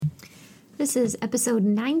This is episode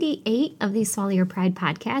 98 of the Swallow Your Pride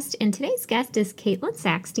podcast, and today's guest is Caitlin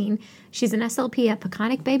Sackstein. She's an SLP at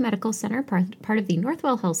Peconic Bay Medical Center, part of the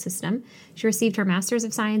Northwell Health System. She received her Master's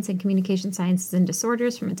of Science in Communication Sciences and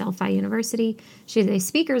Disorders from Adelphi University. She's a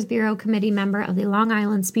Speakers Bureau Committee member of the Long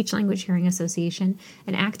Island Speech Language Hearing Association,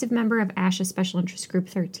 an active member of ASHA Special Interest Group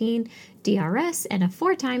 13, DRS, and a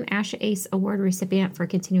 4-time ASHA ACE Award recipient for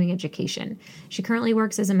continuing education. She currently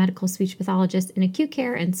works as a medical speech pathologist in acute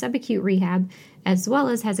care and subacute rehab, as well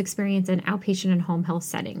as has experience in outpatient and home health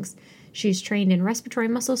settings. She's trained in respiratory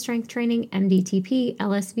muscle strength training, MDTP,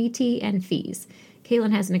 LSVT, and FEES.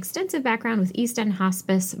 Caitlin has an extensive background with East End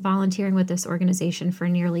Hospice, volunteering with this organization for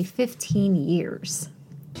nearly 15 years.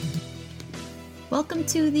 Welcome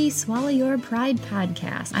to the Swallow Your Pride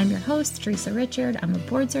podcast. I'm your host, Teresa Richard. I'm a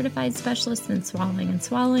board-certified specialist in swallowing and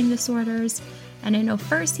swallowing disorders, and I know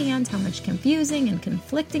firsthand how much confusing and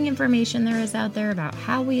conflicting information there is out there about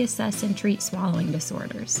how we assess and treat swallowing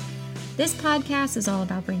disorders. This podcast is all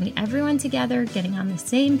about bringing everyone together, getting on the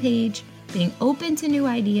same page, being open to new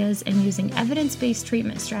ideas, and using evidence-based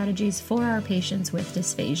treatment strategies for our patients with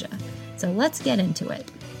dysphagia. So let's get into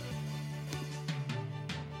it.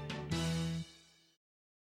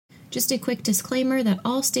 Just a quick disclaimer that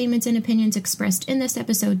all statements and opinions expressed in this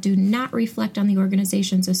episode do not reflect on the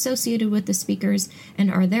organizations associated with the speakers and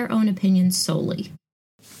are their own opinions solely.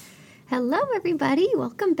 Hello, everybody.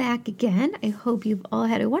 Welcome back again. I hope you've all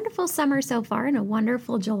had a wonderful summer so far and a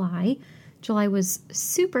wonderful July. July was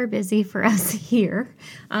super busy for us here.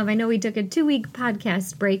 I know we took a 2-week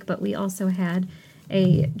podcast break, but we also had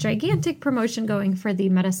a gigantic promotion going for the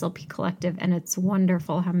MedSLP Collective, and it's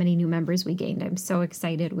wonderful how many new members we gained. I'm so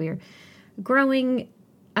excited. We're growing,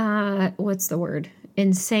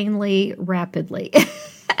 insanely rapidly,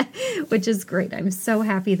 which is great. I'm so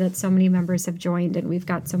happy that so many members have joined, and we've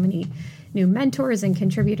got so many new mentors and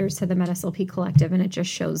contributors to the MedSLP Collective, and it just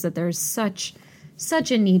shows that there's such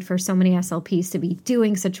a need for so many SLPs to be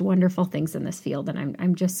doing such wonderful things in this field, and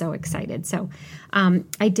I'm just so excited. So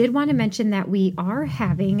I did want to mention that we are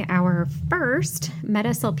having our first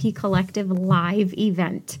MedSLP Collective live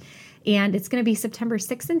event, and it's going to be September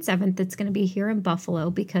 6th and 7th. It's going to be here in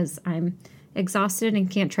Buffalo because I'm exhausted and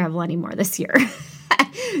can't travel anymore this year.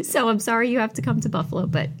 So I'm sorry you have to come to Buffalo,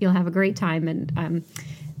 but you'll have a great time, and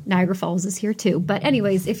Niagara Falls is here too. But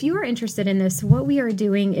anyways, if you are interested in this, what we are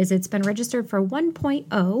doing is it's been registered for 1.0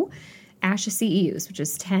 ASHA CEUs, which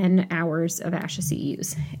is 10 hours of ASHA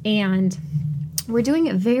CEUs. And we're doing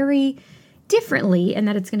it very differently in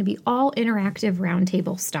that it's going to be all interactive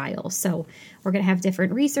roundtable style. So we're going to have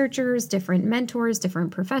different researchers, different mentors, different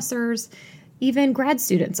professors, even grad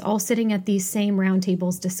students all sitting at these same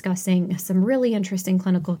roundtables discussing some really interesting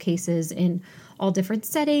clinical cases in all different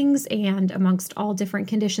settings and amongst all different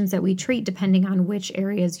conditions that we treat depending on which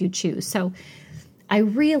areas you choose. So I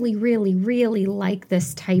really, really, really like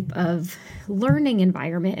this type of learning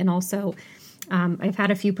environment. And also I've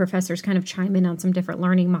had a few professors kind of chime in on some different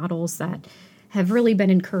learning models that have really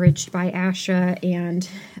been encouraged by ASHA and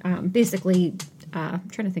basically I'm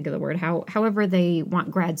trying to think of the word, however they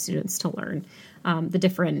want grad students to learn the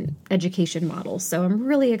different education models. So I'm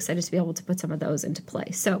really excited to be able to put some of those into play.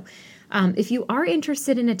 So if you are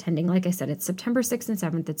interested in attending, like I said, it's September 6th and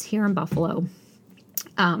 7th. It's here in Buffalo.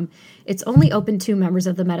 It's only open to members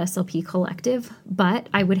of the MedSLP Collective, but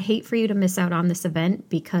I would hate for you to miss out on this event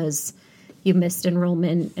because you missed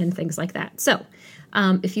enrollment and things like that. So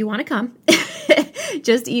if you want to come,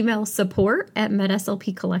 just email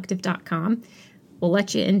support@medslpcollective.com. We'll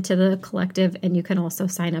let you into the collective, and you can also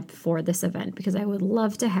sign up for this event because I would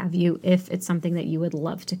love to have you if it's something that you would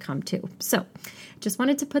love to come to. So just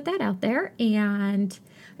wanted to put that out there, and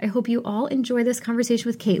I hope you all enjoy this conversation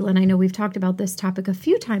with Caitlin. I know we've talked about this topic a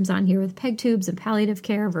few times on here with PEG tubes and palliative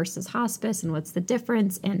care versus hospice and what's the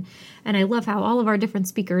difference, and I love how all of our different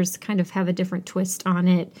speakers kind of have a different twist on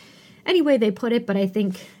it any way they put it, but I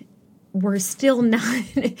think we're still not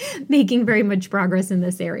making very much progress in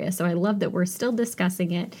this area. So I love that we're still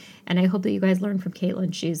discussing it. And I hope that you guys learn from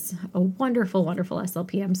Caitlin. She's a wonderful, wonderful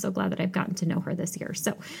SLP. I'm so glad that I've gotten to know her this year.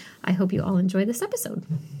 So I hope you all enjoy this episode.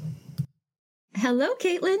 Hello,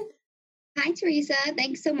 Caitlin. Hi, Teresa.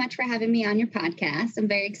 Thanks so much for having me on your podcast. I'm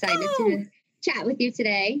very excited to chat with you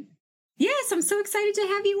today. Yes, I'm so excited to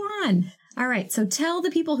have you on. All right. So tell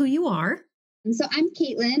the people who you are. So I'm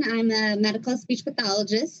Caitlin. I'm a medical speech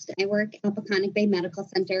pathologist. I work at Peconic Bay Medical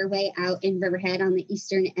Center way out in Riverhead on the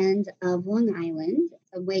eastern end of Long Island,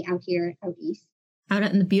 so way out here, out east. Out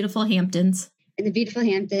in the beautiful Hamptons. In the beautiful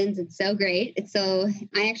Hamptons. It's so great.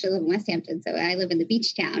 I actually live in West Hampton, so I live in the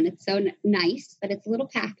beach town. It's so nice, but it's a little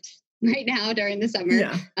packed. right now during the summer.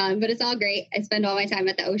 Yeah. But it's all great. I spend all my time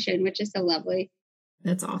at the ocean, which is so lovely.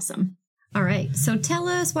 That's awesome. All right. So tell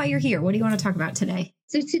us why you're here. What do you want to talk about today?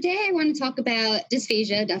 So today I want to talk about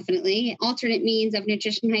dysphagia, definitely, alternate means of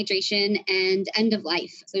nutrition, hydration, and end of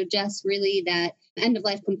life. So just really that end of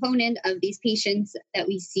life component of these patients that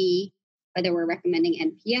we see, whether we're recommending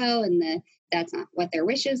NPO and that's not what their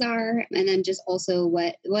wishes are. And then just also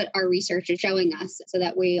what our research is showing us so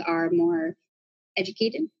that we are more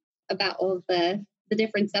educated about all of the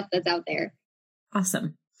different stuff that's out there.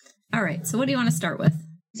 Awesome. All right. So what do you want to start with?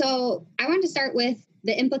 So I want to start with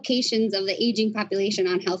the implications of the aging population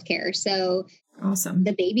on healthcare. So awesome.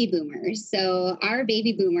 The baby boomers. So our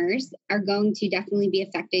baby boomers are going to definitely be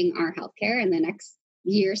affecting our healthcare in the next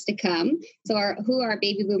years to come. So who our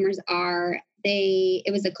baby boomers are,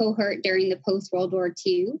 it was a cohort during the post-World War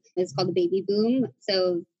II. It's called the baby boom.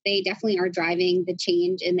 So they definitely are driving the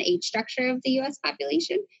change in the age structure of the U.S.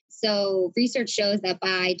 population. So research shows that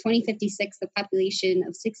by 2056, the population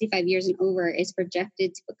of 65 years and over is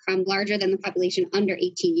projected to become larger than the population under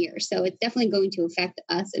 18 years. So it's definitely going to affect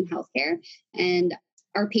us in healthcare and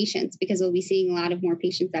our patients, because we'll be seeing a lot of more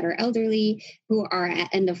patients that are elderly who are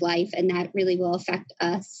at end of life. And that really will affect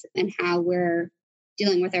us and how we're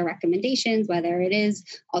dealing with our recommendations, whether it is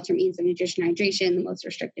alternate means of nutrition, hydration, the most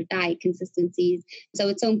restrictive diet, consistencies. So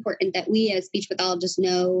it's so important that we as speech pathologists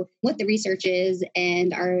know what the research is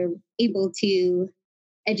and are able to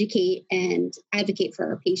educate and advocate for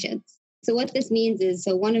our patients. So what this means is,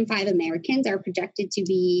 1 in 5 Americans are projected to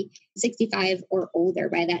be 65 or older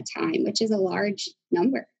by that time, which is a large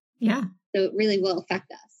number. Yeah. So it really will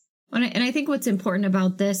affect us. And I think what's important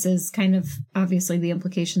about this is kind of obviously the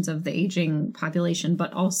implications of the aging population,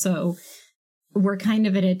 but also we're kind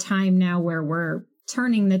of at a time now where we're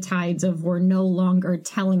turning the tides of we're no longer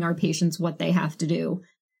telling our patients what they have to do,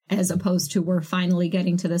 as opposed to we're finally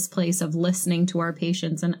getting to this place of listening to our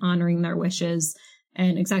patients and honoring their wishes,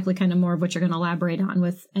 and exactly kind of more of what you're going to elaborate on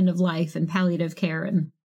with end of life and palliative care, and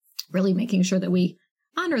really making sure that we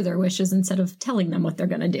honor their wishes instead of telling them what they're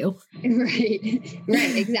going to do. Right,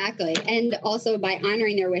 exactly. And also by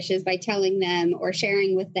honoring their wishes, by telling them or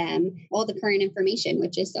sharing with them all the current information,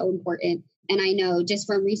 which is so important. And I know just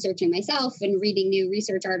from researching myself and reading new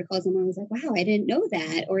research articles, I'm always like, wow, I didn't know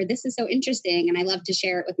that, or this is so interesting. And I love to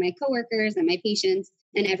share it with my coworkers and my patients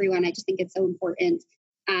and everyone. I just think it's so important.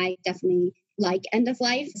 I definitely like end of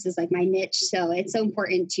life. This is like my niche. So it's so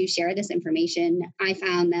important to share this information. I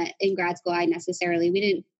found that in grad school, we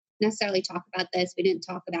didn't necessarily talk about this. We didn't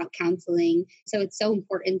talk about counseling. So it's so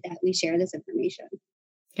important that we share this information.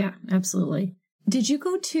 Yeah, absolutely. Did you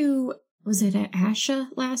go to, was it at ASHA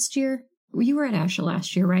last year? You were at ASHA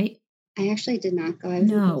last year, right? I actually did not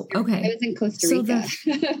go. Okay. I was in Costa Rica.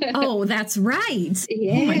 Oh, that's right.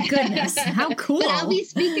 Yeah. Oh my goodness. How cool. But I'll be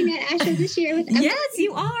speaking at ASHA this year with Yes,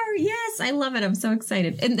 you are. Yes. I love it. I'm so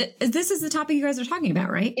excited. And this is the topic you guys are talking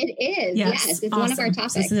about, right? It is. Yes. It's awesome. One of our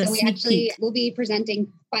topics. So we'll be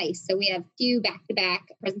presenting twice. So we have 2 back-to-back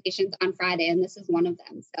presentations on Friday, and this is one of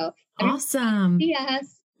them. So awesome.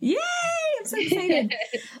 Yes. Yay! I'm so excited.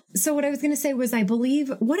 So what I was going to say was, I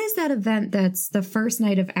believe, what is that event that's the first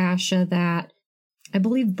night of ASHA that I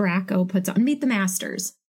believe Bracco puts on? Meet the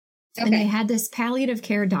Masters. Okay. And they had this palliative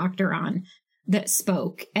care doctor on that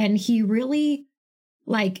spoke. And he really,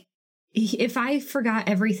 if I forgot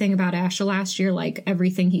everything about ASHA last year,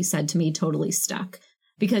 everything he said to me totally stuck.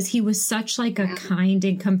 Because he was such a kind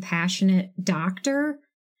and compassionate doctor.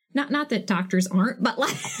 Not that doctors aren't, but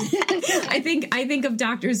I think of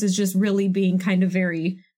doctors as just really being kind of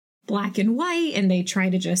very black and white, and they try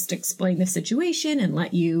to just explain the situation and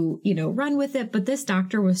let you, run with it. But this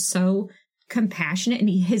doctor was so compassionate, and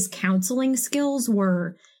his counseling skills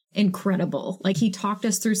were incredible. He talked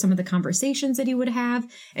us through some of the conversations that he would have,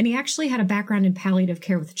 and he actually had a background in palliative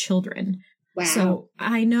care with children. Wow. So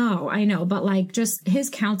I know, but just his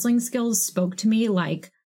counseling skills spoke to me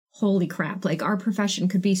holy crap, our profession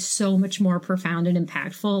could be so much more profound and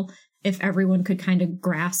impactful if everyone could kind of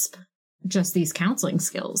grasp just these counseling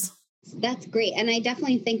skills. That's great. And I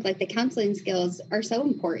definitely think the counseling skills are so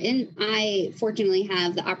important. I fortunately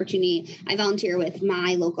have the opportunity. I volunteer with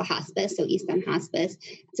my local hospice, so East End Hospice.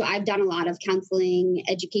 So I've done a lot of counseling,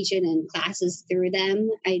 education, and classes through them.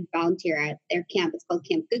 I volunteer at their camp. It's called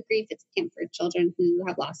Camp Good Grief. It's a camp for children who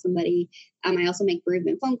have lost somebody. I also make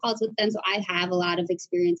bereavement phone calls with them. So I have a lot of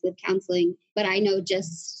experience with counseling, but I know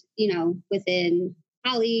just, within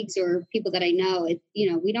colleagues or people that I know,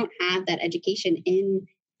 we don't have that education in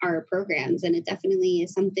our programs, and it definitely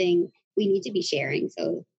is something we need to be sharing.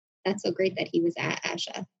 So that's so great that he was at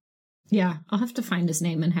ASHA. Yeah, I'll have to find his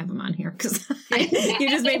name and have him on here because you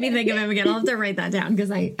just made me think of him again. I'll have to write that down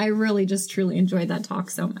because I really just truly enjoyed that talk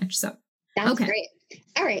so much. So that's great.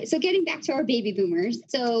 All right. So getting back to our baby boomers.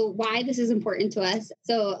 So why this is important to us.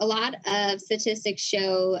 So a lot of statistics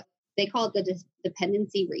show, they call it the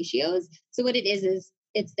dependency ratios. So what it is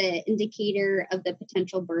it's the indicator of the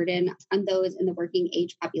potential burden on those in the working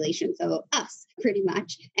age population. So us pretty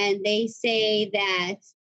much. And they say that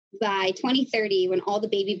by 2030, when all the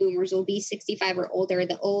baby boomers will be 65 or older,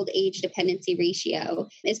 the old age dependency ratio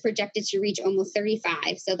is projected to reach almost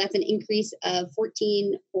 35. So that's an increase of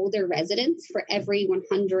 14 older residents for every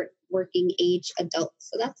 100 working age adults.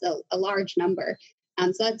 So that's a large number.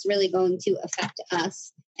 So that's really going to affect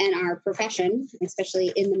us and our profession,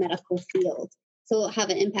 especially in the medical field. So it'll have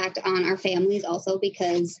an impact on our families also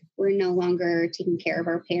because we're no longer taking care of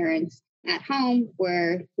our parents at home.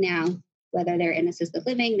 We're now, whether they're in assisted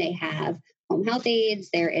living, they have home health aides,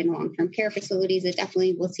 they're in long-term care facilities, it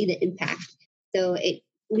definitely will see the impact. So it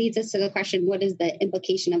leads us to the question, what is the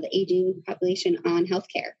implication of the aging population on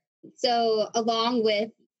healthcare? So along with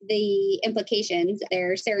the implications,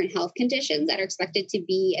 there are certain health conditions that are expected to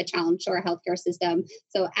be a challenge to our healthcare system.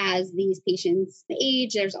 So as these patients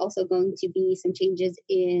age, there's also going to be some changes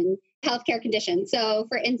in healthcare conditions. So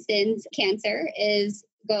for instance, cancer is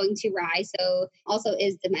going to rise. So also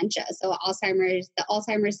is dementia. So the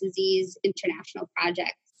Alzheimer's Disease International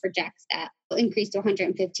Project projects that will increase to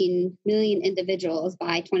 115 million individuals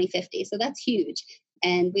by 2050. So that's huge.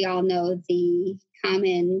 And we all know the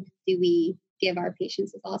common, do we give our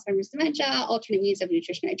patients with Alzheimer's dementia alternate means of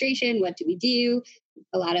nutrition hydration? What do we do?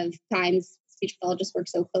 A lot of times speech pathologists work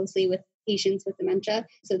so closely with patients with dementia.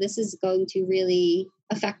 So this is going to really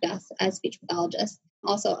affect us as speech pathologists.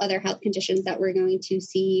 Also, other health conditions that we're going to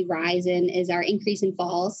see rise in is our increase in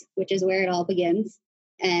falls, which is where it all begins,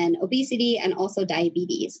 and obesity and also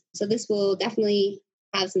diabetes. So this will definitely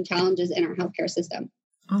have some challenges in our healthcare system.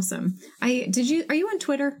 Awesome. Are you on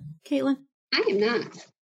Twitter, Caitlin? I am not.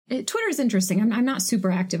 Twitter is interesting. I'm not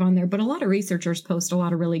super active on there, but a lot of researchers post a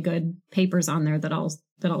lot of really good papers on there that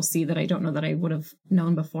I'll see that I don't know that I would have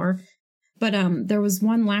known before. But there was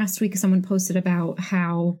one last week someone posted about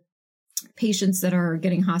how patients that are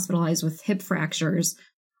getting hospitalized with hip fractures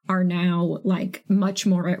are now like much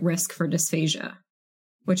more at risk for dysphagia,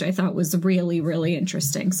 which I thought was really, really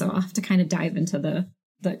interesting. So I'll have to kind of dive into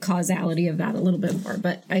the causality of that a little bit more.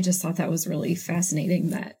 But I just thought that was really fascinating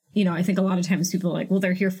that, I think a lot of times people are like, well,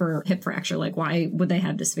 they're here for hip fracture. Like, why would they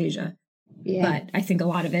have dysphagia? Yeah. But I think a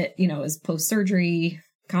lot of it, is post-surgery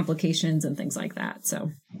complications and things like that.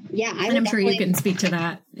 So, yeah, I'm sure you can speak to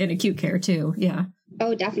that in acute care too. Yeah.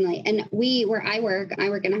 Oh, definitely. And where I work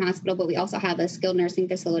in a hospital, but we also have a skilled nursing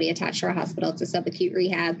facility attached to our hospital. It's a subacute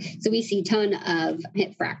rehab. So we see a ton of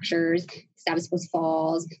hip fractures, status post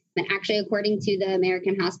falls. And actually, according to the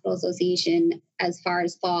American Hospital Association, as far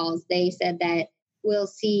as falls, they said that we'll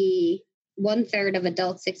see 1/3 of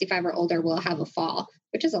adults 65 or older will have a fall,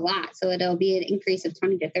 which is a lot. So it'll be an increase of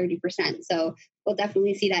 20 to 30%. So we'll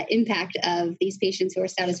definitely see that impact of these patients who are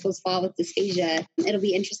status post fall with dysphagia. It'll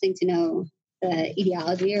be interesting to know the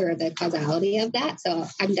etiology or the causality of that. So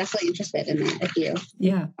I'm definitely interested in that if you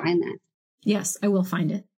find that. Yes, I will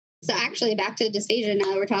find it. So actually back to dysphagia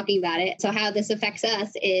now that we're talking about it. So how this affects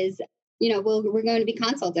us is, we're going to be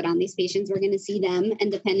consulted on these patients. We're going to see them,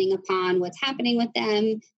 and depending upon what's happening with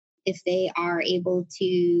them, if they are able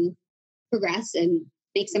to progress and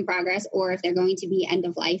make some progress, or if they're going to be end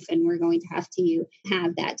of life and we're going to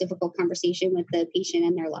have that difficult conversation with the patient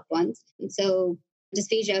and their loved ones. And so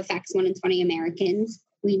dysphagia affects 1 in 20 Americans.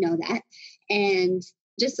 We know that. And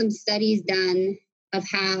just some studies done of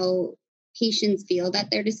how patients feel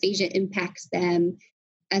that their dysphagia impacts them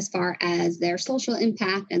as far as their social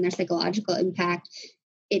impact and their psychological impact.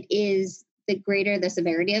 It is the greater the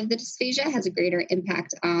severity of the dysphagia has a greater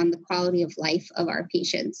impact on the quality of life of our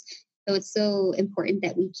patients. So it's so important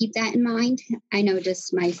that we keep that in mind. I know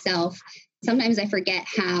just myself, sometimes I forget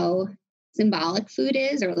how symbolic food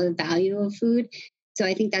is or the value of food. So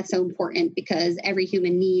I think that's so important because every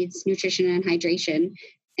human needs nutrition and hydration,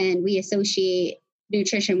 and we associate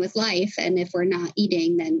nutrition with life. And if we're not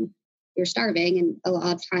eating, then you're starving. And a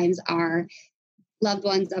lot of times our loved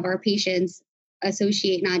ones of our patients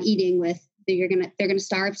associate not eating with they're going to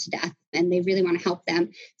starve to death, and they really want to help them.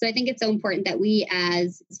 So I think it's so important that we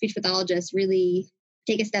as speech pathologists really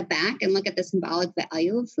take a step back and look at the symbolic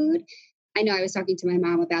value of food. I know I was talking to my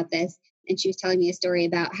mom about this, and she was telling me a story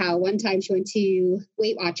about how one time she went to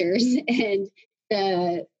Weight Watchers and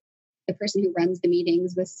the the person who runs the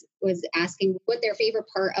meetings was asking what their favorite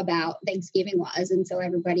part about Thanksgiving was. And so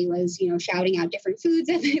everybody was, shouting out different foods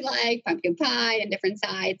that they like, pumpkin pie and different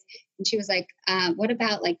sides. And she was like, what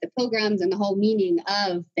about like the pilgrims and the whole meaning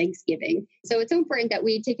of Thanksgiving? So it's so important that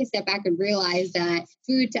we take a step back and realize that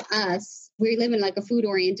food to us, we live in like a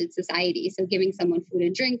food-oriented society. So giving someone food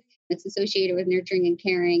and drink that's associated with nurturing and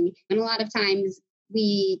caring. And a lot of times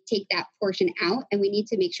we take that portion out and we need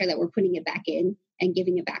to make sure that we're putting it back in and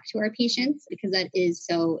giving it back to our patients because that is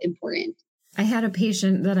so important. I had a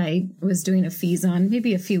patient that I was doing a fees on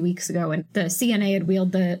maybe a few weeks ago, and the CNA had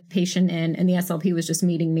wheeled the patient in and the SLP was just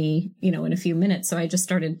meeting me, in a few minutes. So I just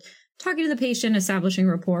started talking to the patient, establishing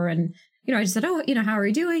rapport. And, I just said, oh, how are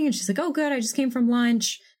you doing? And she's like, oh, good. I just came from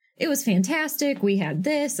lunch. It was fantastic. We had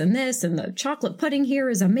this, and the chocolate pudding here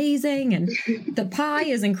is amazing. And the pie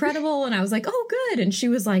is incredible. And I was like, oh, good. And she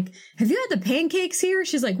was like, have you had the pancakes here?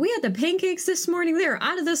 She's like, we had the pancakes this morning. They're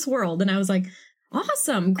out of this world. And I was like,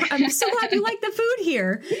 awesome. I'm so glad you like the food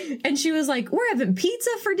here. And she was like, we're having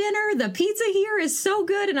pizza for dinner. The pizza here is so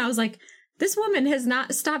good. And I was like, this woman has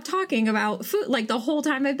not stopped talking about food like the whole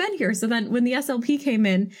time I've been here. So then when the SLP came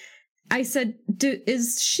in, I said,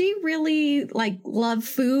 is she really like love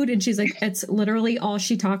food? And she's like, it's literally all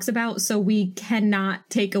she talks about. So we cannot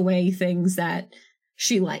take away things that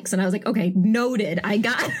she likes. And I was like, okay, noted. I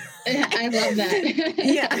love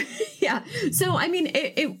that. Yeah. So, I mean,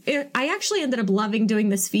 I actually ended up loving doing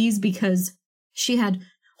this fees because she had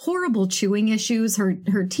horrible chewing issues.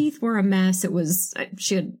 Her teeth were a mess.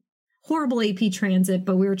 She had horrible AP transit,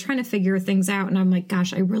 but we were trying to figure things out. And I'm like,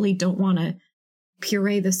 gosh, I really don't want to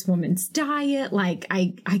puree this woman's diet. Like,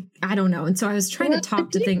 I don't know. And so I was trying to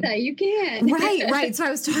talk to things. You can. Right. So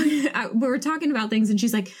I was talking, we were talking about things and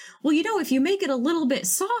she's like, well, if you make it a little bit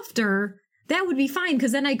softer, that would be fine.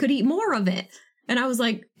 Cause then I could eat more of it. And I was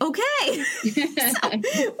like, okay. So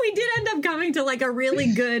we did end up coming to like a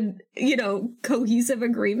really good, cohesive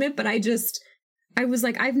agreement. But I was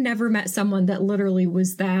like, I've never met someone that literally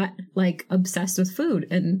was that like obsessed with food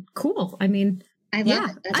and cool. I mean, I love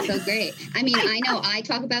it. That's so great. I mean, I know I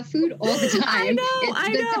talk about food all the time. I know.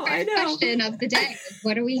 It's the first question of the day.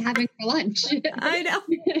 What are we having for lunch? I know.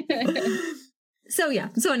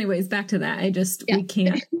 So anyways, back to that. We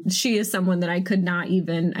can't, she is someone that I could not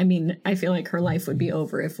even, I feel like her life would be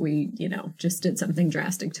over if we, just did something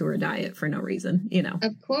drastic to her diet for no reason,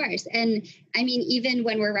 Of course. And even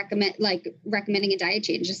when we're recommending a diet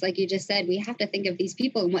change, just like you just said, we have to think of these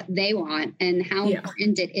people and what they want and how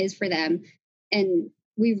important it is for them. And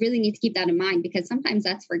we really need to keep that in mind because sometimes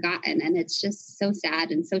that's forgotten and it's just so sad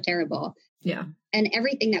and so terrible. Yeah. And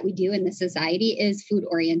everything that we do in this society is food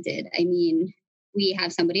oriented. We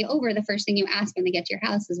have somebody over, the first thing you ask when they get to your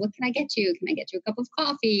house is, what can I get you? Can I get you a cup of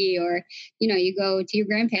coffee? Or, you go to your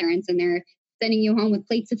grandparents and they're sending you home with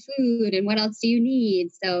plates of food and what else do you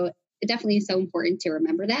need? So it definitely is so important to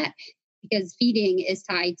remember that because feeding is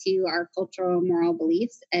tied to our cultural and moral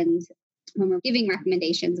beliefs. And when we're giving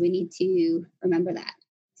recommendations, we need to remember that.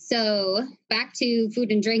 So back to food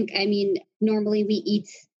and drink. Normally we eat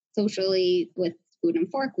socially with spoon and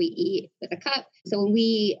fork. We eat with a cup. So when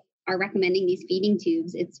we are recommending these feeding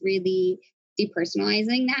tubes, it's really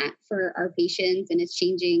depersonalizing that for our patients and it's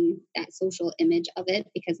changing that social image of it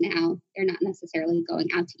because now they're not necessarily going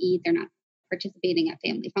out to eat. They're not participating at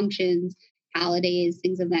family functions, holidays,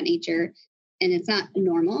 things of that nature. And it's not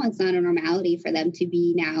normal. It's not a normality for them to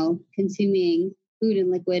be now consuming food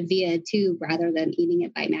and liquid via a tube rather than eating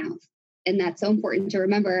it by mouth. And that's so important to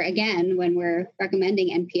remember, again, when we're recommending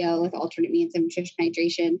NPO with alternate means of nutrition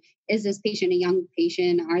hydration. Is this patient a young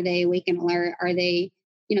patient? Are they awake and alert? Are they,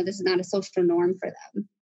 this is not a social norm for them.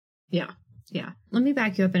 Yeah. Let me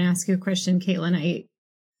back you up and ask you a question, Caitlin.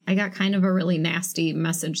 I got kind of a really nasty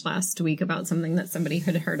message last week about something that somebody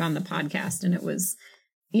had heard on the podcast. And it was,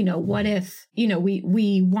 what if,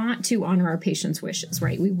 we want to honor our patients' wishes,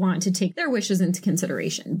 right? We want to take their wishes into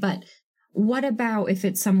consideration. But what about if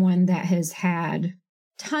it's someone that has had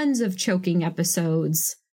tons of choking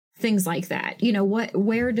episodes, things like that?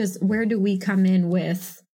 Where do we come in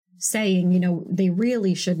with saying, they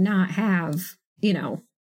really should not have,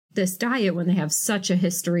 this diet when they have such a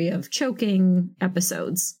history of choking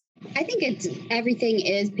episodes? I think everything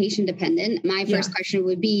is patient dependent. My first question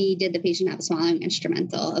would be, did the patient have a swallowing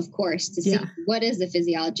instrumental? Of course, to see what is the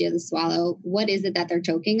physiology of the swallow? What is it that they're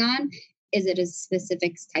choking on? Is it a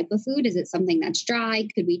specific type of food? Is it something that's dry?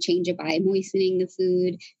 Could we change it by moistening the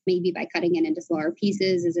food? Maybe by cutting it into smaller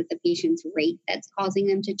pieces? Is it the patient's rate that's causing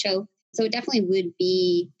them to choke? So it definitely would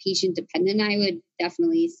be patient dependent, I would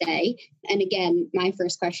definitely say. And again, my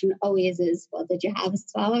first question always is, well, did you have a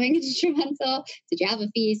swallowing instrumental? Did you have a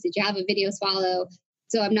feast? Did you have a video swallow?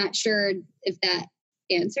 So I'm not sure if that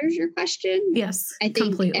answers your question. Yes, I think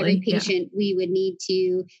completely. every patient we would need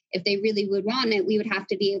to, if they really would want it, we would have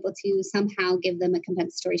to be able to somehow give them a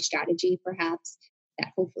compensatory strategy, perhaps,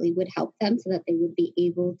 that hopefully would help them so that they would be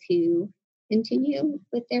able to continue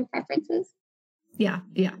with their preferences. Yeah.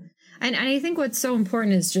 And I think what's so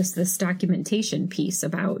important is just this documentation piece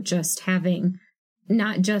about just having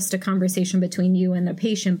not just a conversation between you and the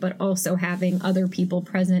patient, but also having other people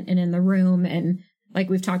present and in the room. And like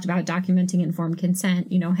we've talked about, documenting informed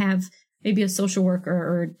consent, have maybe a social worker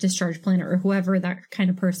or discharge planner or whoever that kind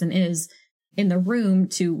of person is in the room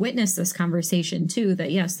to witness this conversation too,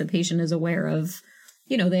 that yes, the patient is aware of,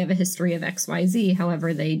 they have a history of XYZ.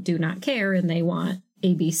 However, they do not care and they want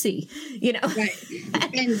ABC,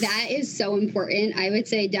 Right. And that is so important. I would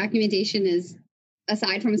say documentation is,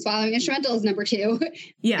 aside from swallowing instrumental, is number 2.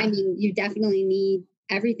 Yeah. I mean, you definitely need,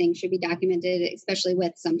 everything should be documented, especially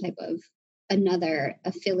with some type of another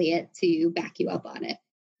affiliate to back you up on it.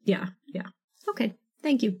 Yeah. Okay.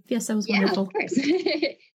 Thank you. Yes, that was wonderful. Of course.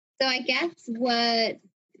 So I guess what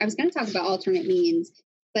I was going to talk about alternate means,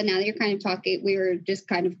 but now that you're kind of talking, we were just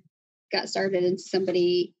kind of got started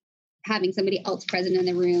into having somebody else present in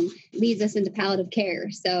the room leads us into palliative care.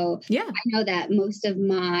 So yeah, I know that most of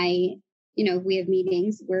my, we have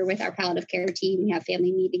meetings, we're with our palliative care team, we have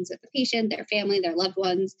family meetings with the patient, their family, their loved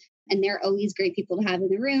ones, and they're always great people to have in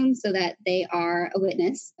the room so that they are a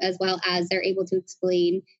witness, as well as they're able to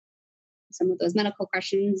explain some of those medical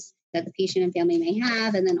questions that the patient and family may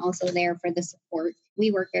have, and then also there for the support. We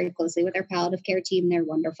work very closely with our palliative care team. They're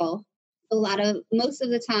wonderful. Most of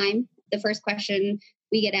the time, the first question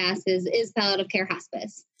we get asked is palliative care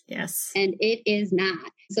hospice? Yes. And it is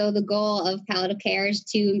not. So the goal of palliative care is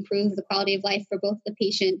to improve the quality of life for both the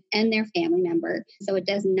patient and their family member. So it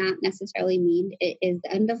does not necessarily mean it is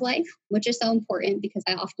the end of life, which is so important because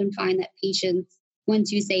I often find that patients,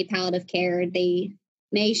 once you say palliative care, they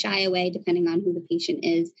may shy away depending on who the patient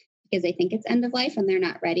is because they think it's end of life and they're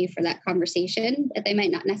not ready for that conversation, that they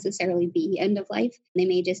might not necessarily be end of life. They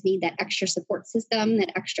may just need that extra support system,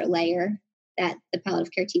 that extra layer that the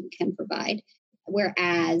palliative care team can provide.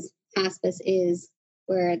 Whereas hospice is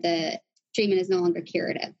where the treatment is no longer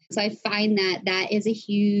curative. So I find that is a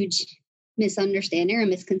huge misunderstanding or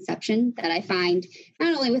misconception that I find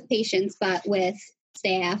not only with patients, but with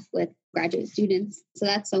staff, with graduate students. So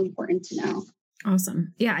that's so important to know.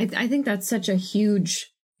 Awesome. Yeah, I think that's such a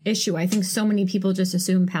huge issue. I think so many people just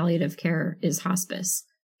assume palliative care is hospice.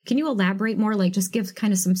 Can you elaborate more? Like just give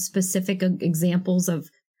kind of some specific examples of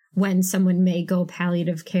when someone may go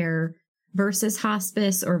palliative care versus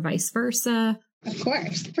hospice or vice versa? Of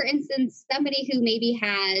course. For instance, somebody who maybe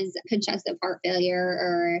has congestive heart failure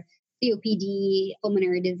or COPD,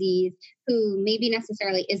 pulmonary disease, who maybe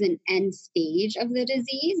necessarily isn't end stage of the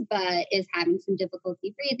disease, but is having some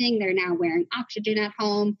difficulty breathing. They're now wearing oxygen at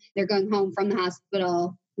home. They're going home from the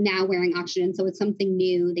hospital, now wearing oxygen. So it's something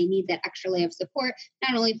new. They need that extra layer of support,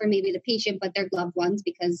 not only for maybe the patient, but their loved ones,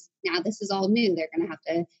 because now this is all new. They're going to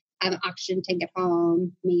have an oxygen tank at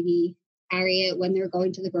home, maybe carry it when they're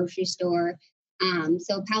going to the grocery store.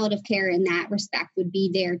 So palliative care in that respect would be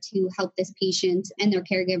there to help this patient and their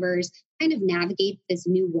caregivers kind of navigate this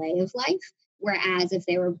new way of life. Whereas if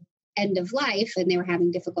they were end of life and they were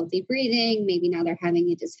having difficulty breathing, maybe now they're having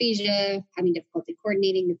a dysphagia, having difficulty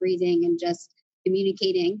coordinating the breathing and just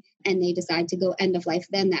communicating, and they decide to go end of life,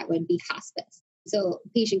 then that would be hospice. So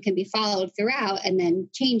patient can be followed throughout and then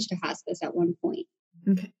change to hospice at one point.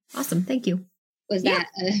 Okay. Awesome. Thank you. Was that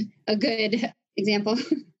a good example?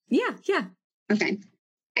 Yeah. Okay.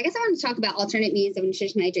 I guess I want to talk about alternate means of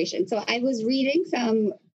nutrition and hydration. So I was reading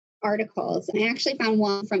some articles and I actually found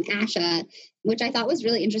one from ASHA, which I thought was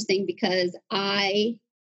really interesting because I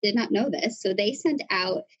did not know this. So they sent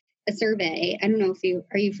out a survey. I don't know if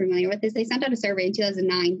are you familiar with this? They sent out a survey in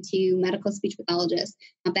 2009 to medical speech pathologists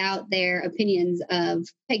about their opinions of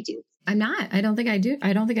PEG tubes. I'm not. I don't think I do.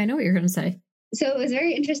 I don't think I know what you're going to say. So it was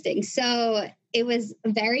very interesting. So it was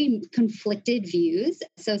very conflicted views.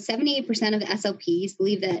 So 78% of the SLPs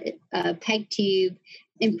believe that PEG tube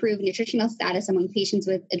improved nutritional status among patients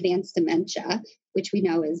with advanced dementia, which we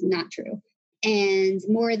know is not true. And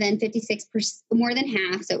more than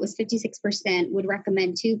half, so it was 56%, would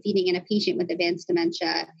recommend tube feeding in a patient with advanced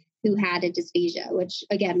dementia who had a dysphagia, which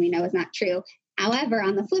again, we know is not true. However,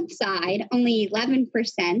 on the flip side, only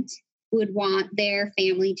 11% would want their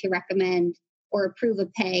family to recommend or approve a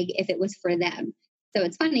PEG if it was for them. So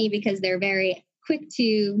it's funny because they're very quick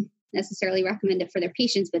to necessarily recommend it for their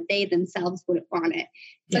patients, but they themselves wouldn't want it.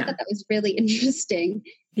 So I thought that was really interesting.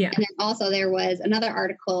 Yeah. And then also there was another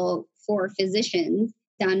article for physicians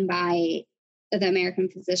done by the American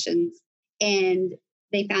Physicians, and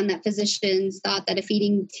they found that physicians thought that a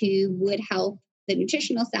feeding tube would help the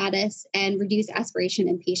nutritional status and reduce aspiration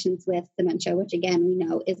in patients with dementia, which again, we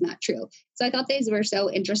know is not true. So I thought these were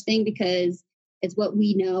so interesting because it's what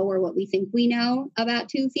we know or what we think we know about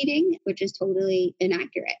tube feeding, which is totally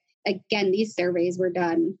inaccurate. Again, these surveys were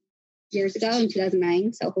done years ago in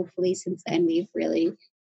 2009. So hopefully since then we've really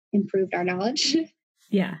improved our knowledge.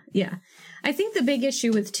 Yeah. Yeah. I think the big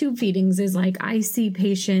issue with tube feedings is like, I see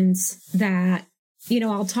patients that,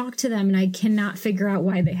 I'll talk to them and I cannot figure out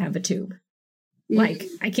why they have a tube. Like,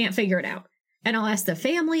 I can't figure it out. And I'll ask the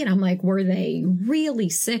family and I'm like, were they really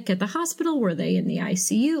sick at the hospital? Were they in the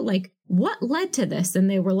ICU? Like, what led to this? And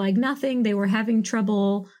they were like, nothing. They were having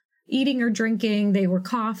trouble eating or drinking. They were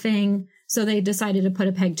coughing. So they decided to put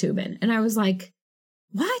a peg tube in. And I was like,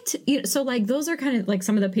 what? So like, those are kind of like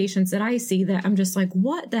some of the patients that I see that I'm just like,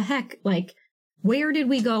 what the heck? Like, where did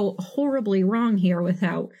we go horribly wrong here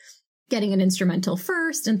without getting an instrumental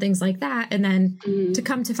first and things like that? And then to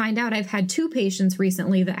come to find out, I've had 2 patients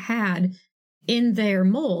recently that had in their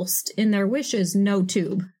MOLST, in their wishes, no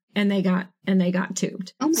tube. And they got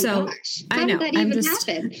tubed. Oh my gosh. How did that even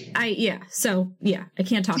happen? I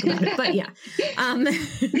can't talk about it, but yeah.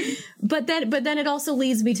 But then it also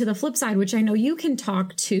leads me to the flip side, which I know you can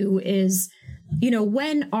talk to is,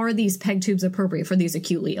 when are these peg tubes appropriate for these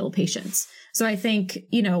acutely ill patients? So I think,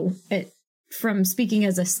 from speaking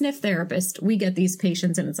as a SNF therapist, we get these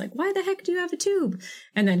patients and it's like, why the heck do you have a tube?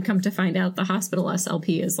 And then come to find out the hospital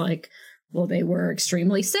SLP is like, well, they were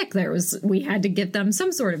extremely sick. We had to give them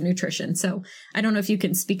some sort of nutrition. So I don't know if you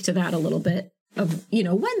can speak to that a little bit of,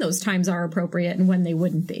 when those times are appropriate and when they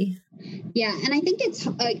wouldn't be. Yeah. And I think it's,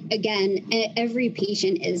 again, every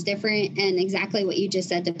patient is different, and exactly what you just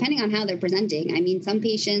said, depending on how they're presenting. I mean, some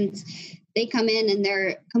patients, they come in and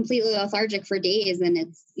they're completely lethargic for days, and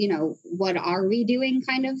it's, what are we doing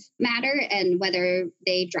kind of matter, and whether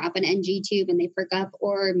they drop an NG tube and they perk up,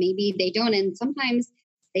 or maybe they don't. And sometimes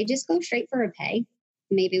they just go straight for a peg.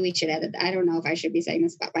 Maybe we should edit that. I don't know if I should be saying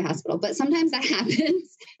this about my hospital, but sometimes that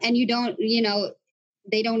happens, and you don't,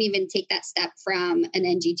 they don't even take that step from an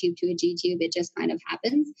NG tube to a G tube. It just kind of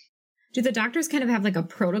happens. Do the doctors kind of have like a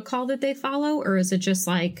protocol that they follow, or is it just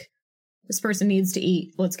like, this person needs to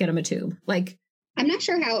eat, let's get them a tube? Like, I'm not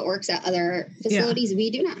sure how it works at other facilities. Yeah. We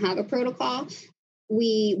do not have a protocol.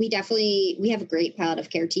 We have a great palliative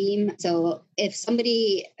care team. So if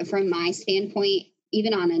somebody, from my standpoint,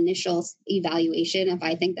 even on initial evaluation, if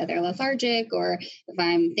I think that they're lethargic, or if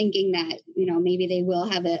I'm thinking that, maybe they will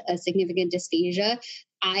have a significant dysphagia,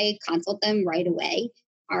 I consult them right away.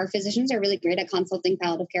 Our physicians are really great at consulting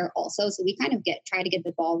palliative care also. So we kind of try to get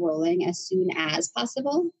the ball rolling as soon as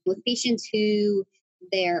possible. With patients who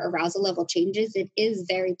their arousal level changes, it is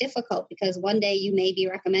very difficult, because one day you may be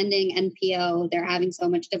recommending NPO, they're having so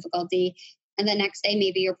much difficulty. And the next day,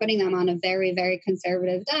 maybe you're putting them on a very, very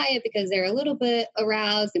conservative diet because they're a little bit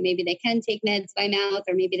aroused, and maybe they can take meds by mouth,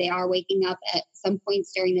 or maybe they are waking up at some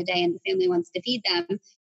points during the day and the family wants to feed them.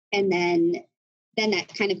 And then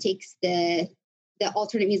that kind of takes the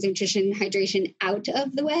alternate means of nutrition hydration out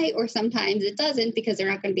of the way, or sometimes it doesn't, because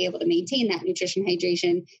they're not going to be able to maintain that nutrition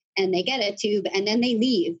hydration, and they get a tube and then they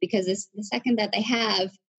leave, because the second that they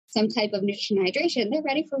have some type of nutrition hydration, they're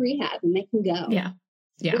ready for rehab and they can go. Yeah.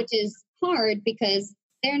 Which is hard because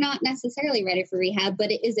they're not necessarily ready for rehab,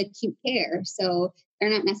 but it is acute care. So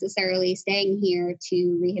they're not necessarily staying here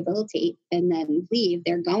to rehabilitate and then leave.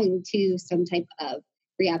 They're going to some type of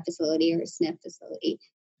rehab facility or SNF facility.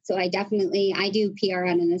 So I do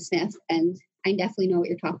PRN in a SNF, and I definitely know what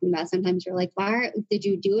you're talking about. Sometimes you're like, did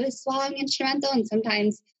you do a swallowing instrumental? And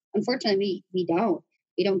sometimes, unfortunately, we don't.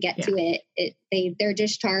 We don't get to it. They're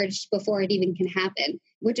discharged before it even can happen,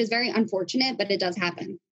 which is very unfortunate, but it does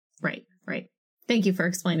happen. Right. Thank you for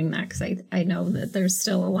explaining that, because I know that there's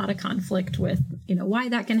still a lot of conflict with, why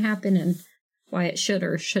that can happen and why it should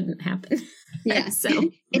or shouldn't happen. Yeah. So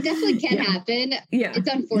it definitely can happen. Yeah. It's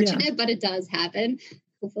unfortunate, but it does happen.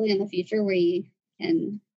 Hopefully in the future we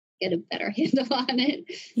can get a better handle on it.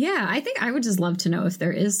 Yeah, I think I would just love to know if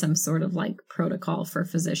there is some sort of like protocol for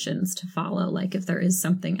physicians to follow, like if there is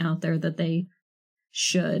something out there that they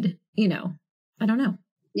should, I don't know.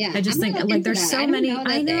 Yeah. I just think like there's so many,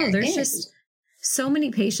 I know there's just so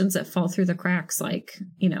many patients that fall through the cracks, like,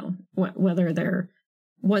 whether there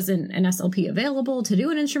wasn't an SLP available to do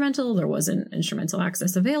an instrumental, there wasn't instrumental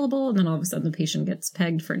access available, and then all of a sudden the patient gets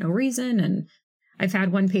pegged for no reason. And I've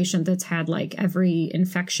had one patient that's had like every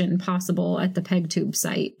infection possible at the peg tube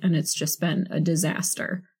site, and it's just been a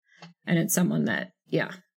disaster. And it's someone that,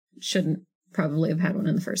 shouldn't probably have had one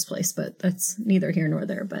in the first place, but that's neither here nor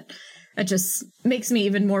there. But it just makes me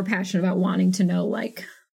even more passionate about wanting to know like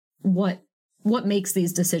what what makes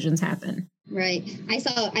these decisions happen. Right.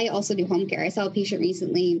 I also do home care. I saw a patient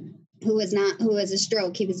recently who was a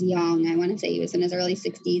stroke. He was young. I want to say he was in his early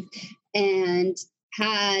 60s and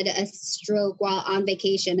had a stroke while on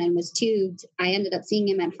vacation and was tubed. I ended up seeing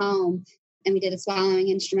him at home and we did a swallowing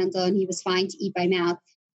instrumental and he was fine to eat by mouth.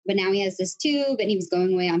 But now he has this tube and he was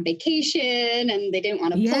going away on vacation and they didn't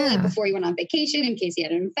want to pull it before he went on vacation in case he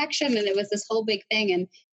had an infection. And it was this whole big thing. And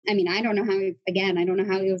I mean, I don't know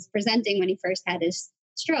how he was presenting when he first had his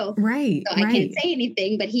stroke. Right. So I can't say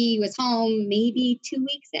anything, but he was home maybe 2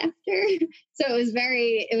 weeks after. So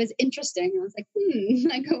it was interesting. I was like,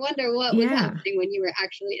 I wonder what was happening when you were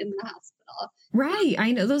actually in the hospital. Right.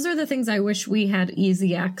 I know. Those are the things I wish we had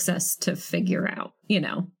easy access to figure out,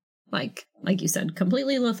 like you said,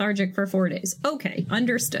 completely lethargic for 4 days. Okay.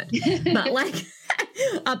 Understood. But like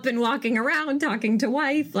up and walking around, talking to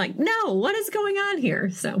wife, like, no, what is going on here?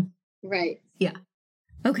 So. Right. Yeah.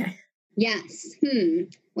 Okay. Yes.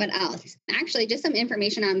 What else? Actually, just some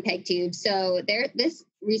information on PEG tubes. So this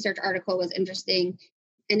research article was interesting,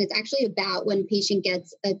 and it's actually about when a patient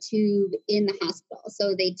gets a tube in the hospital.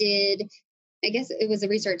 So they did, I guess it was a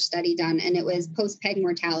research study done, and it was post-PEG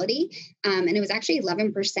mortality, and it was actually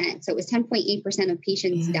 11%. So it was 10.8% of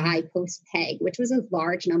patients die post-PEG, which was a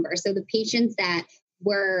large number. So the patients that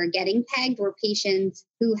were getting pegged were patients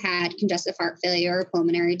who had congestive heart failure,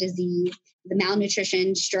 pulmonary disease, the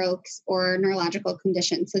malnutrition, strokes, or neurological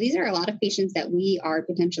conditions. So these are a lot of patients that we are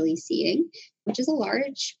potentially seeing, which is a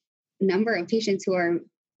large number of patients who are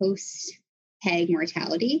post-PEG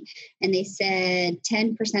mortality. And they said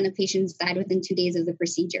 10% of patients died within 2 days of the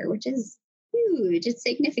procedure, which is huge. It's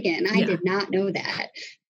significant. And I did not know that.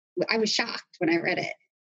 I was shocked when I read it.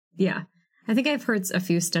 Yeah. I think I've heard a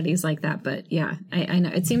few studies like that, but yeah, I know.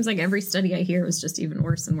 It seems like every study I hear was just even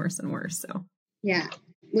worse and worse and worse. So, yeah.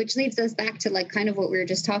 Which leads us back to like kind of what we were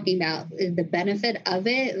just talking about, the benefit of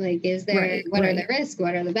it. Like, is there, what are the risks?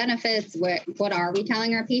 What are the benefits? What are we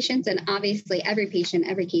telling our patients? And obviously every patient,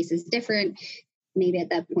 every case is different. Maybe at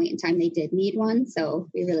that point in time, they did need one. So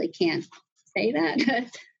we really can't say that.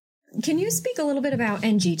 Can you speak a little bit about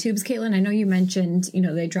NG tubes, Caitlin? I know you mentioned,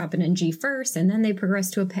 they drop an NG first and then they progress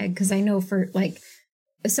to a PEG. Because I know for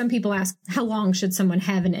some people ask, how long should someone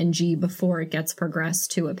have an NG before it gets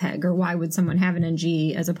progressed to a PEG? Or why would someone have an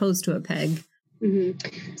NG as opposed to a PEG?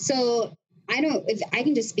 Mm-hmm. So if I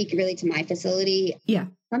can just speak really to my facility. Yeah.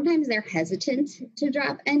 Sometimes they're hesitant to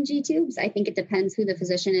drop NG tubes. I think it depends who the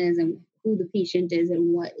physician is and who the patient is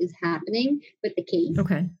and what is happening with the case.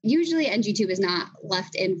 Okay. Usually NG tube is not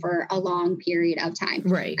left in for a long period of time.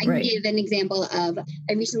 Right. I can give an example of,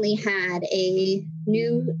 I recently had a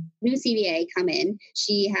new CVA come in.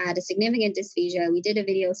 She had a significant dysphagia. We did a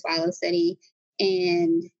video swallow study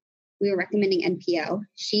and we were recommending NPO.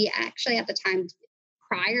 She actually at the time,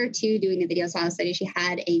 prior to doing the video swallow study, she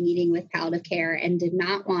had a meeting with palliative care and did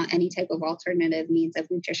not want any type of alternative means of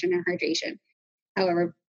nutrition or hydration.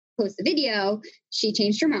 However, post the video, she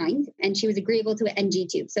changed her mind and she was agreeable to an NG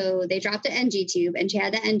tube. So they dropped an NG tube and she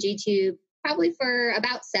had the NG tube probably for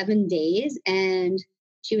about 7 days. And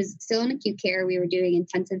she was still in acute care. We were doing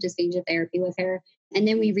intensive dysphagia therapy with her. And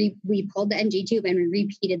then we pulled the NG tube and we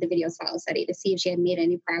repeated the video swallow study to see if she had made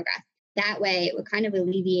any progress. That way it would kind of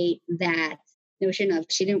alleviate that notion of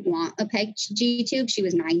she didn't want a PEG G tube. She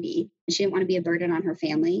was 90. She didn't want to be a burden on her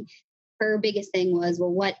family. Her biggest thing was,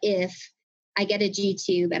 well, what if I get a G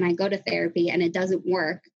tube and I go to therapy and it doesn't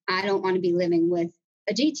work? I don't want to be living with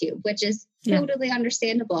a G tube, which is totally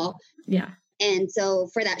understandable. Yeah. And so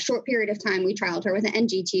for that short period of time, we trialed her with an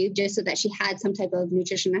NG tube just so that she had some type of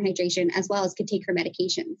nutrition and hydration as well as could take her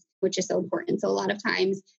medications, which is so important. So a lot of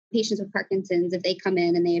times patients with Parkinson's, if they come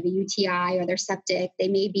in and they have a UTI or they're septic, they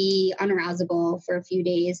may be unarousable for a few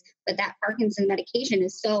days, but that Parkinson medication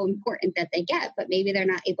is so important that they get, but maybe they're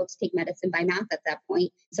not able to take medicine by mouth at that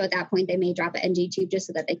point. So at that point, they may drop an NG tube just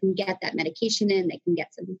so that they can get that medication in, they can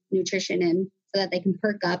get some nutrition in so that they can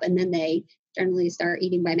perk up and then they generally start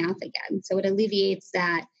eating by mouth again. So it alleviates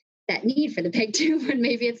that need for the PEG tube when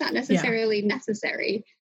maybe it's not necessarily necessary.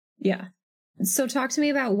 Yeah. So talk to me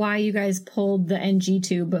about why you guys pulled the NG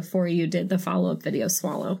tube before you did the follow-up video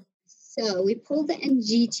swallow. So we pulled the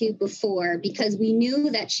NG tube before because we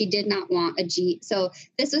knew that she did not want a G. So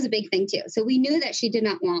this was a big thing too. So we knew that she did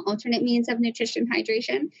not want alternate means of nutrition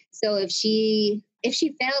hydration. So if she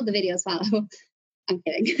failed the video swallow, I'm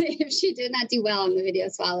kidding. If she did not do well in the video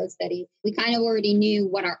swallow study, we kind of already knew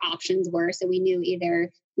what our options were. So we knew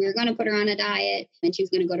either we were going to put her on a diet and she was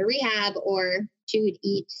going to go to rehab, or she would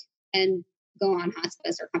eat and go on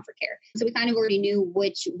hospice or comfort care. So we kind of already knew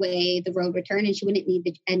which way the road would turn, and she wouldn't need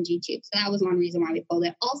the NG tube. So that was one reason why we pulled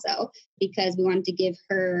it. Also, because we wanted to give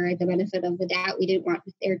her the benefit of the doubt. We didn't want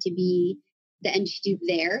there to be the NG tube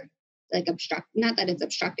there, like not that it's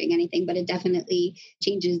obstructing anything, but it definitely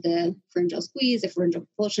changes the pharyngeal squeeze, the pharyngeal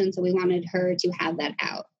propulsion. So we wanted her to have that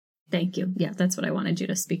out. Thank you. Yeah, that's what I wanted you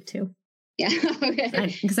to speak to. Yeah.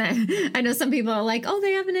 Okay. Because I know some people are like, oh,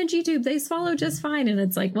 they have an NG tube, they swallow just fine. And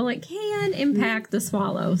it's like, well, it can impact the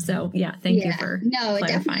swallow. So yeah, thank you for it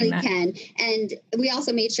definitely that. Can. And we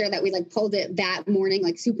also made sure that we like pulled it that morning,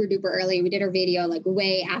 like super duper early. We did our video like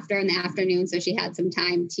way after in the afternoon. So she had some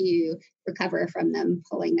time to recover from them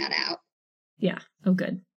pulling that out. Yeah. Oh,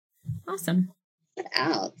 good. Awesome. What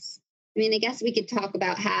else? I mean, I guess we could talk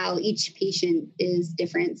about how each patient is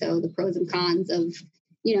different. So the pros and cons of,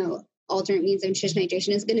 alternate means of nutrition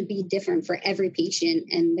hydration is going to be different for every patient.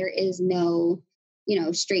 And there is no,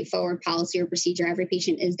 straightforward policy or procedure. Every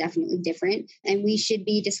patient is definitely different. And we should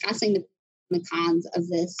be discussing the cons of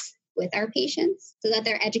this with our patients so that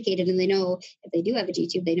they're educated and they know if they do have a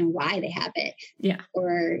G-tube, they know why they have it. Yeah.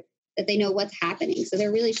 Or that they know what's happening. So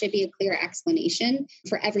there really should be a clear explanation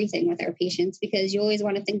for everything with our patients, because you always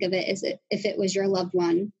want to think of it as if it was your loved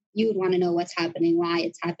one, you would want to know what's happening, why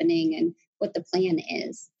it's happening, and what the plan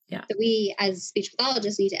is. Yeah. So we as speech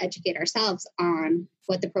pathologists need to educate ourselves on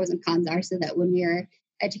what the pros and cons are so that when we're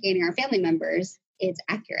educating our family members, it's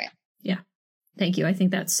accurate. Yeah. Thank you. I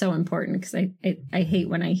think that's so important because I hate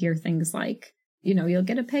when I hear things like, you'll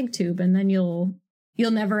get a PEG tube and then you'll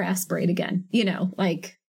never aspirate again,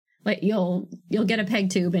 like you'll get a PEG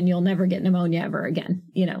tube and you'll never get pneumonia ever again,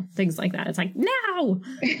 things like that. It's like, no.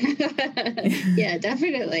 Yeah,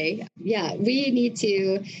 definitely. Yeah. We need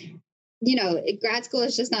to, grad school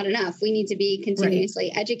is just not enough. We need to be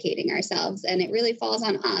continuously educating ourselves, and it really falls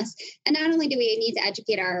on us. And not only do we need to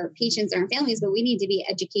educate our patients and our families, but we need to be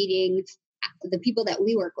educating the people that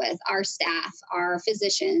we work with, our staff, our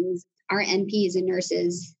physicians, our NPs and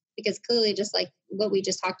nurses, because clearly, just like what we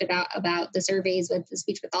just talked about the surveys with the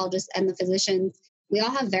speech pathologists and the physicians, we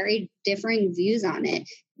all have very differing views on it.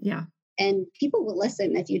 Yeah. And people will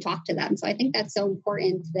listen if you talk to them. So I think that's so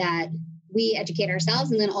important that we educate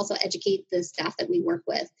ourselves and then also educate the staff that we work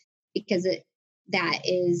with, because that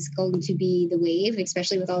is going to be the wave,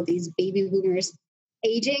 especially with all these baby boomers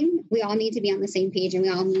aging. We all need to be on the same page and we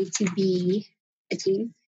all need to be a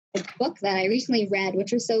team. A book that I recently read,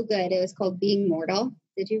 which was so good, it was called Being Mortal.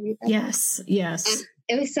 Did you read that? Yes.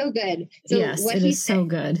 It was so good. So yes, it is so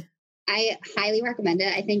good. I highly recommend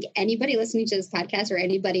it. I think anybody listening to this podcast or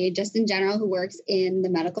anybody just in general who works in the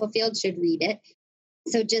medical field should read it.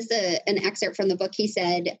 So just an excerpt from the book, he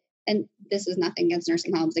said, and this is nothing against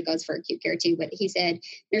nursing homes, it goes for acute care too, but he said,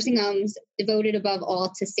 nursing homes devoted above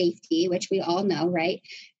all to safety, which we all know, right?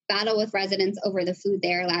 Battle with residents over the food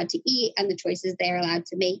they're allowed to eat and the choices they're allowed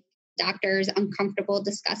to make. Doctors uncomfortable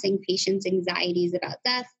discussing patients' anxieties about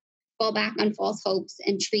death, fall back on false hopes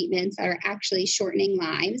and treatments that are actually shortening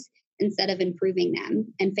lives instead of improving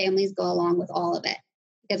them. And families go along with all of it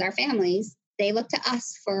because our families, they look to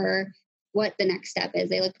us for what the next step is.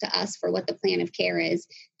 They look to us for what the plan of care is.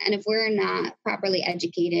 And if we're not properly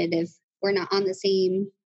educated, if we're not on the same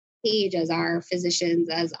page as our physicians,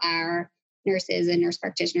 as our nurses and nurse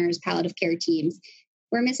practitioners, palliative care teams,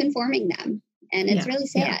 we're misinforming them. And it's really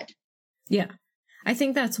sad. Yeah. I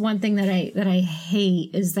think that's one thing that I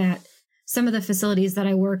hate is that some of the facilities that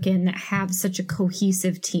I work in that have such a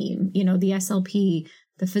cohesive team, the SLP,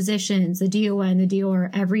 the physicians, the DON, the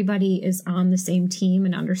DOR, everybody is on the same team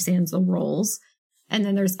and understands the roles. And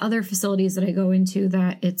then there's other facilities that I go into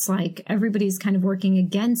that it's like everybody's kind of working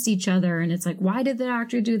against each other. And it's like, why did the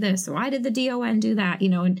doctor do this? Why did the DON do that?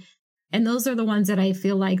 And those are the ones that I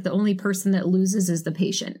feel like the only person that loses is the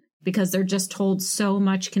patient, because they're just told so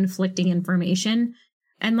much conflicting information.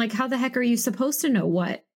 And like, how the heck are you supposed to know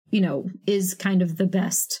what, is kind of the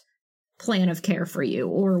best plan of care for you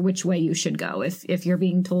or which way you should go if you're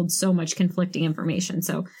being told so much conflicting information?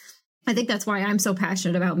 So I think that's why I'm so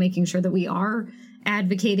passionate about making sure that we are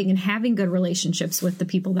advocating and having good relationships with the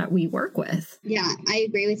people that we work with. Yeah, I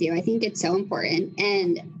agree with you. I think it's so important.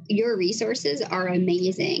 And your resources are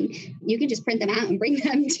amazing. You can just print them out and bring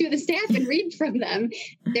them to the staff and read from them.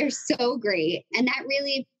 They're so great. And that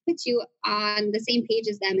really puts you on the same page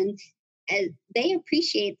as them. And they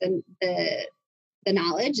appreciate the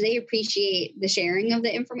knowledge. They appreciate the sharing of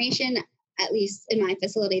the information. At least in my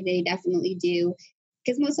facility, they definitely do.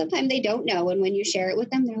 Because most of the time they don't know. And when you share it with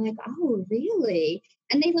them, they're like, oh, really?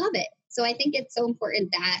 And they love it. So I think it's so important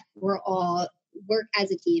that we're all work as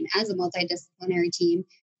a team, as a multidisciplinary team,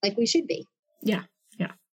 like we should be. Yeah.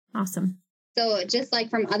 Yeah. Awesome. So just like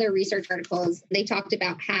from other research articles, they talked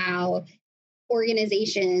about how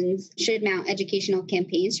organizations should mount educational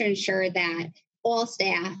campaigns to ensure that all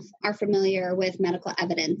staff are familiar with medical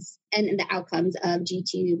evidence and the outcomes of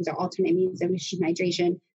G-tubes or alternate means of machine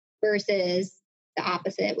hydration versus the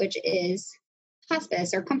opposite, which is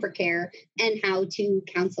hospice or comfort care, and how to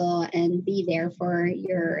counsel and be there for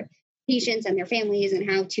your patients and their families and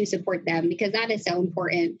how to support them, because that is so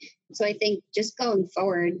important. So I think just going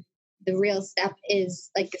forward, the real step is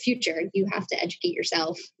like the future. You have to educate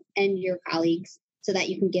yourself and your colleagues so that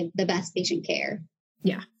you can give the best patient care.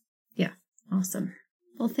 Yeah. Yeah. Awesome.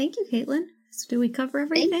 Well, thank you, Caitlin. So do we cover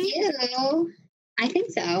everything? Thank you. I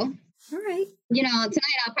think so. All right. You know,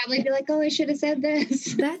 tonight I'll probably be like, oh, I should have said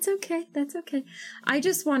this. That's okay. That's okay. I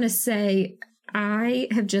just want to say I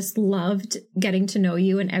have just loved getting to know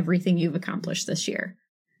you and everything you've accomplished this year.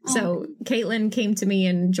 Oh. So Caitlin came to me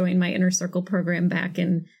and joined my Inner Circle program back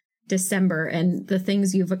in December, and the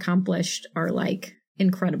things you've accomplished are like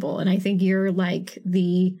incredible. And I think you're like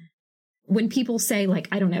when people say like,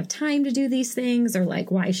 I don't have time to do these things, or like,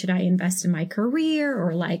 why should I invest in my career?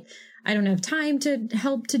 Or like, I don't have time to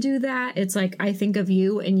help to do that. It's like, I think of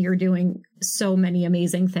you and you're doing so many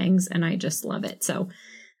amazing things and I just love it. So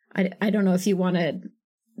I don't know if you want to,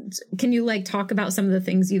 can you like talk about some of the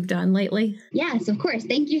things you've done lately? Yes, of course.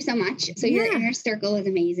 Thank you so much. So your Inner Circle is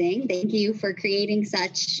amazing. Thank you for creating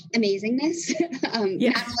such amazingness, not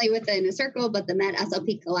only with the Inner Circle, but the Med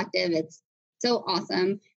SLP Collective. It's so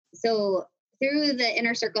awesome. So through the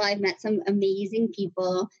Inner Circle, I've met some amazing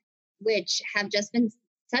people, which have just been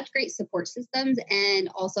such great support systems and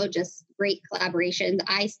also just great collaborations.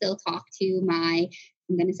 I still talk to my,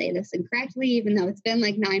 I'm going to say this incorrectly, even though it's been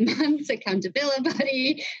like 9 months, accountability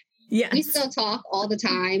buddy. Yes. We still talk all the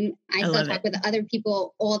time. I still talk with other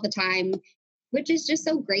people all the time, which is just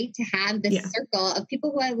so great to have this circle of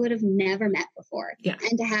people who I would have never met before. Yeah.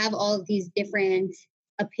 And to have all of these different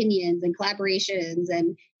opinions and collaborations.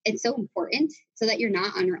 And it's so important so that you're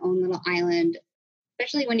not on your own little island,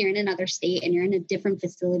 especially when you're in another state and you're in a different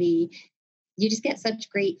facility. You just get such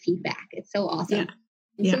great feedback. It's so awesome.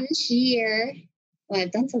 Yeah. So this year, well,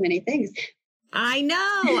 I've done so many things. I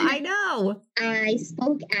know. I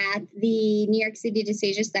spoke at the New York City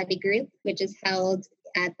Dysphagia Study Group, which is held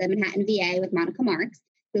at the Manhattan VA with Monica Marks,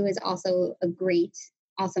 who is also a great,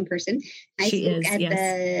 awesome person. I spoke at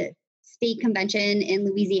the state convention in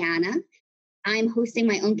Louisiana. I'm hosting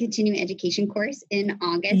my own continuing education course in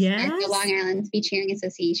August at the Long Island Speech Hearing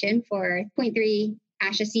Association for 0.3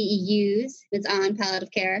 ASHA CEUs. It's on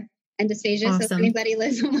palliative care and dysphagia. Awesome. So if anybody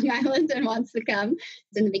lives on Long Island and wants to come,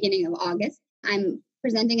 it's in the beginning of August. I'm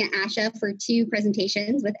presenting at ASHA for 2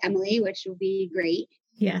 presentations with Emily, which will be great.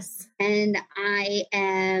 Yes. And I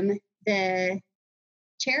am the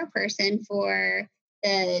chairperson for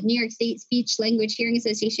the New York State Speech Language Hearing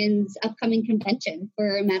Association's upcoming convention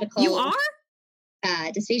for medical. You are?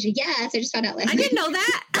 Dysphagia. Yes, I just found out last night. I didn't know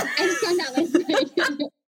that. I just found out last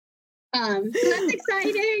night. So that's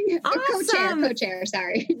exciting. Awesome. Co-chair,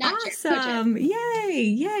 sorry. Not awesome. Chair,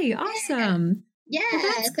 Yay. Awesome. Yeah.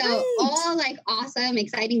 So all like awesome,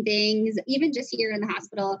 exciting things. Even just here in the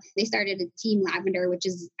hospital, they started a Team Lavender, which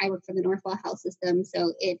is, I work for the Northwell Health System.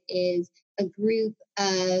 So it is a group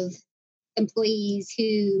of employees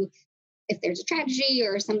who, if there's a tragedy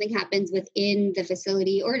or something happens within the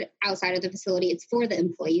facility or outside of the facility, it's for the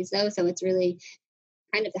employees though. So it's really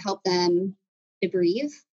kind of to help them debrief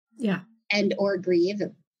and or grieve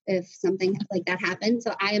if something like that happens.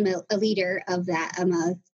 So I am a leader of that. I'm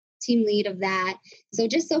a team lead of that. So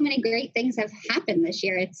just so many great things have happened this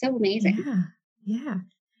year. It's so amazing. Yeah. Do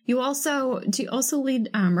you also lead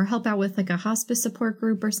or help out with like a hospice support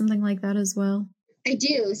group or something like that as well? I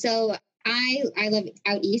do. So I live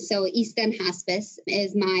out east, so East End Hospice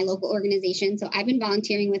is my local organization. So I've been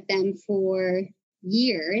volunteering with them for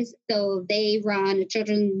years. So they run a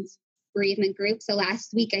children's bereavement group. So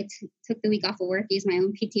last week I took the week off of work, used my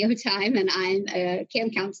own PTO time, and I'm a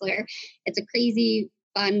camp counselor. It's a crazy,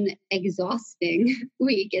 fun, exhausting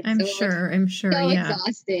week. I'm sure. So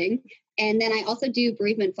exhausting. And then I also do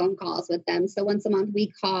bereavement phone calls with them. So once a month,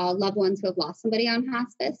 we call loved ones who have lost somebody on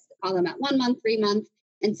hospice, call them at 1 month, 3 months,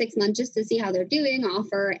 and 6 months just to see how they're doing,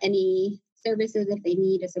 offer any services if they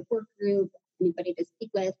need a support group, anybody to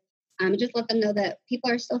speak with, just let them know that people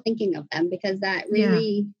are still thinking of them, because that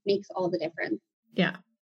really makes all the difference. Yeah.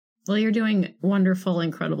 Well, you're doing wonderful,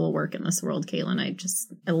 incredible work in this world, Caitlin.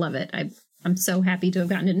 I love it. I'm so happy to have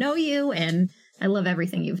gotten to know you, and I love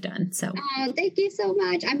everything you've done. So thank you so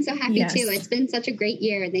much. I'm so happy too. It's been such a great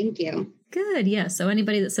year. Thank you. Good. Yeah. So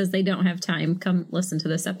anybody that says they don't have time, come listen to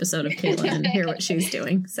this episode of Caitlin and hear what she's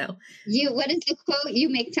doing. So what is the quote? You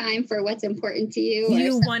make time for what's important to you.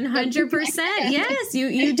 You 100%. Yes,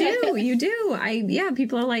 you do. You do.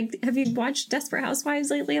 People are like, have you watched Desperate Housewives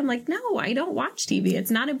lately? I'm like, no, I don't watch TV. It's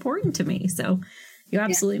not important to me. So you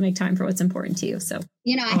absolutely make time for what's important to you. So,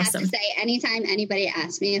 I have to say, anytime anybody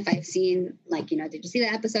asks me if I've seen, did you see the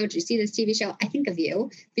episode? Did you see this TV show? I think of you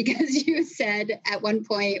because you said at one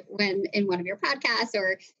point when in one of your podcasts,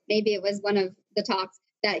 or maybe it was one of the talks,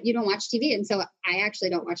 that you don't watch TV. And so I actually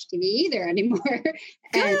don't watch TV either anymore.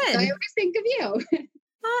 And so I always think of you.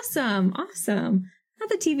 Awesome. Not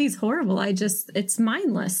that TV's horrible. It's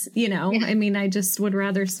mindless, Yeah. I mean, I just would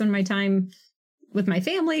rather spend my time with my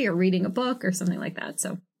family or reading a book or something like that.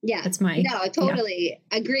 So yeah, that's my... No, I totally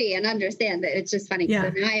agree and understand that. It's just funny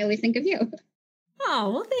because I always think of you.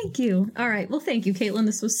 Oh, well, thank you. All right. Well, thank you, Caitlin.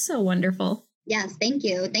 This was so wonderful. Yes, thank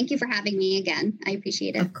you. Thank you for having me again. I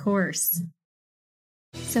appreciate it. Of course.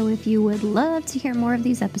 So if you would love to hear more of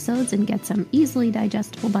these episodes and get some easily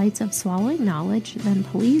digestible bites of swallowing knowledge, then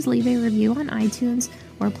please leave a review on iTunes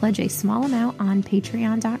or pledge a small amount on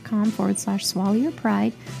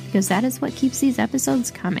patreon.com/swallowyourpride, because that is what keeps these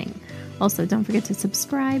episodes coming. Also, don't forget to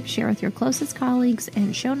subscribe, share with your closest colleagues,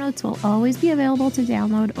 and show notes will always be available to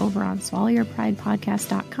download over on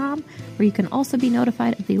swallowyourpridepodcast.com, where you can also be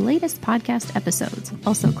notified of the latest podcast episodes.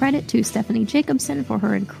 Also, credit to Stephanie Jacobson for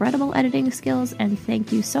her incredible editing skills, and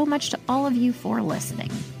thank you so much to all of you for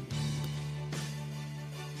listening.